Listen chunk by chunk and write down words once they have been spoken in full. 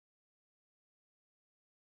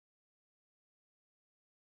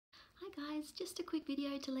guys, just a quick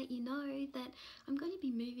video to let you know that I'm going to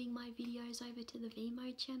be moving my videos over to the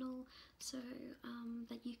Vimeo channel so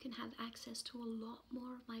that you can have access to a lot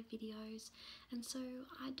more of my videos. And so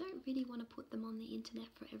I don't really want to put them on the internet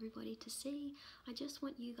for everybody to see. I just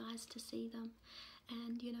want you guys to see them,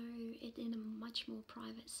 and you know, it in a much more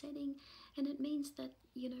private setting, and it means that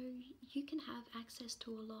you know you can have access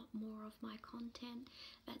to a lot more of my content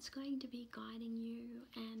that's going to be guiding you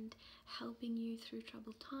and helping you through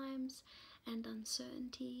troubled times and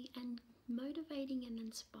uncertainty, and motivating and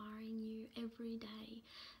inspiring you every day.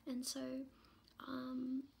 And so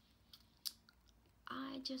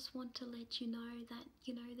I just want to let you know that,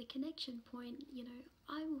 you know, the connection point, you know,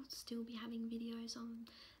 I will still be having videos on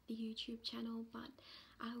the YouTube channel, but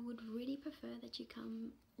I would really prefer that you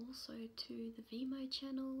come also to the Vimeo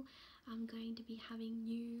channel. I'm going to be having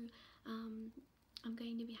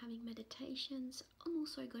meditations. I'm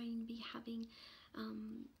also going to be having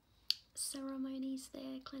ceremonies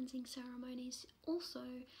there, cleansing ceremonies. Also,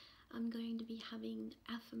 I'm going to be having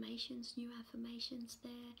affirmations, new affirmations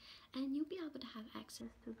there, and you'll be able to have access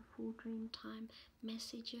to the full Dreamtime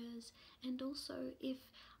messages. And also, if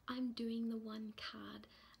I'm doing the one card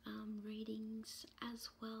readings as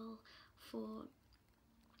well, for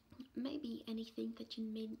maybe anything that you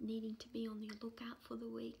needing to be on the lookout for the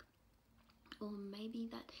week, or maybe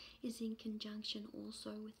that is in conjunction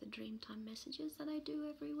also with the Dreamtime messages that I do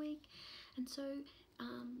every week. And so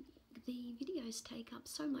the videos take up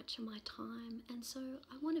so much of my time, and so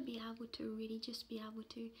I want to be able to really just be able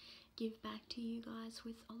to give back to you guys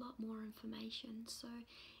with a lot more information. So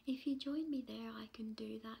if you join me there, I can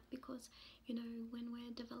do that, because you know, when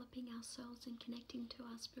we're developing ourselves and connecting to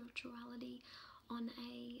our spirituality on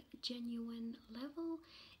a genuine level,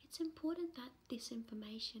 it's important that this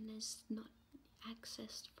information is not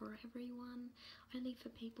accessed for everyone, only for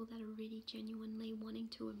people that are really genuinely wanting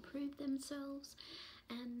to improve themselves.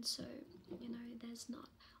 And so, you know, there's not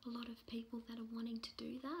a lot of people that are wanting to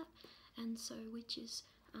do that, and so, which is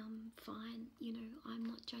fine. You know, I'm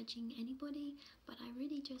not judging anybody, but I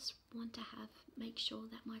really just want to make sure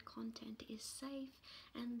that my content is safe,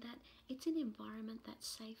 and that it's an environment that's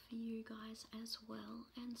safe for you guys as well.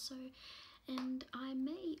 And so, and I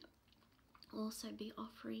may also be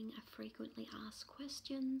offering a frequently asked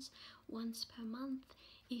questions once per month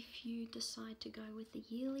if you decide to go with the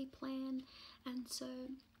yearly plan. And so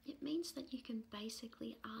it means that you can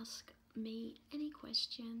basically ask me any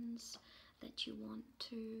questions that you want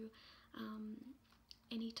to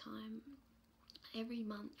anytime, every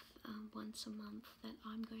month, once a month, that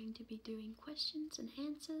I'm going to be doing questions and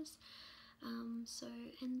answers. So,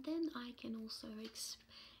 and then I can also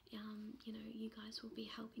you know, you guys will be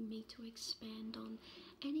helping me to expand on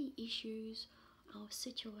any issues or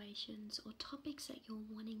situations or topics that you're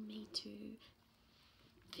wanting me to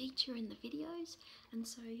feature in the videos. And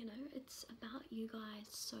so, you know, it's about you guys,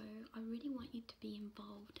 so I really want you to be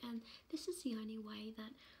involved, and this is the only way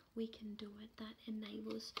that we can do it, that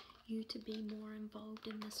enables you to be more involved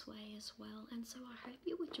in this way as well. And so I hope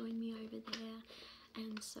you will join me over there,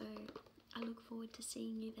 and so I look forward to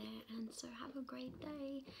seeing you there. And so have a great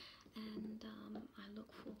day, and I look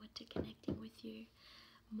forward to connecting with you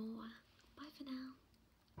more. Bye for now.